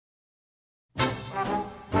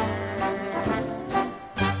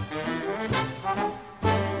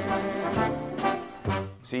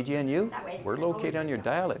CJNU, we're located on your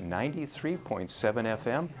dial at 93.7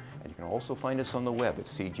 FM, and you can also find us on the web at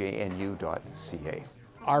cjnu.ca.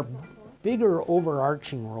 Our bigger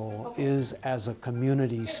overarching role is as a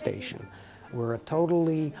community station. We're a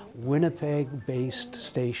totally Winnipeg-based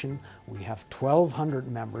station. We have 1,200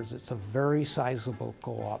 members. It's a very sizable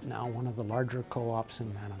co-op now, one of the larger co-ops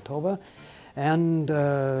in Manitoba. And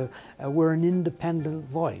we're an independent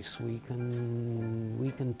voice. We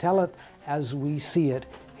can tell it as we see it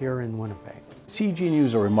here in Winnipeg. CJNU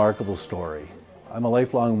is a remarkable story. I'm a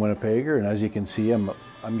lifelong Winnipegger, and as you can see, I'm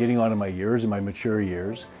getting on in my years, in my mature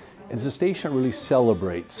years. And it's a station that really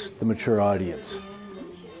celebrates the mature audience.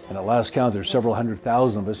 And at last count, there's several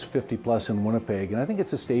 100,000 of us, 50 plus in Winnipeg. And I think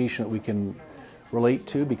it's a station that we can relate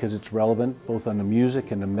to because it's relevant both on the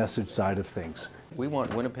music and the message side of things. We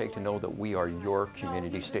want Winnipeg to know that we are your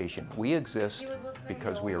community station. We exist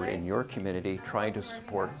because we are in your community trying to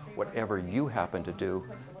support whatever you happen to do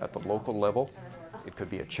at the local level. It could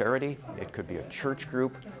be a charity, it could be a church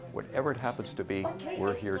group, whatever it happens to be,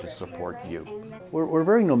 we're here to support you. We're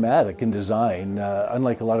very nomadic in design,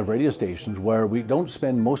 unlike a lot of radio stations where we don't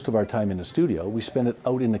spend most of our time in the studio, we spend it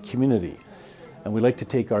out in the community. And we like to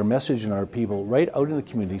take our message and our people right out in the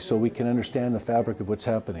community so we can understand the fabric of what's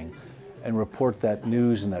happening and report that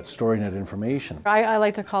news and that story and that information. I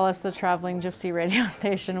like to call us the traveling gypsy radio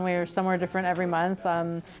station. We're somewhere different every month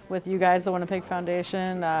with you guys, the Winnipeg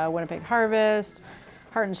Foundation, Winnipeg Harvest,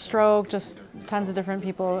 Heart and Stroke, just tons of different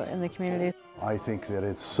people in the community. I think that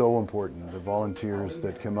it's so important. The volunteers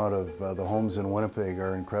that come out of the homes in Winnipeg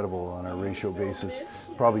are incredible on a ratio basis,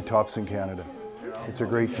 probably tops in Canada. It's a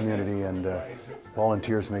great community and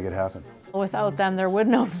volunteers make it happen. Without them, there would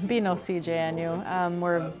be no CJNU.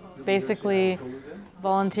 We're basically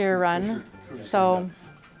volunteer run, so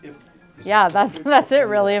yeah, that's it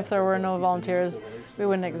really. If there were no volunteers, we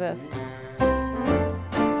wouldn't exist.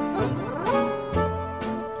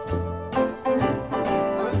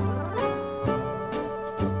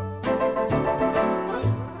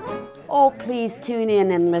 Oh, please tune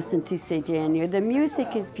in and listen to CJNU. The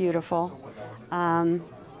music is beautiful,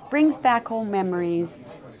 brings back old memories.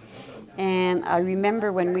 And I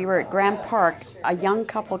remember when we were at Grand Park, a young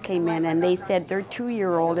couple came in and they said their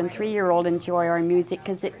 2-year-old and 3-year-old enjoy our music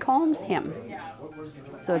because it calms him.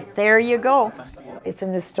 So there you go. It's a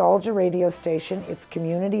nostalgia radio station. It's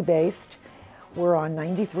community-based. We're on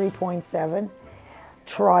 93.7.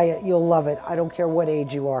 Try it. You'll love it. I don't care what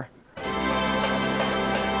age you are.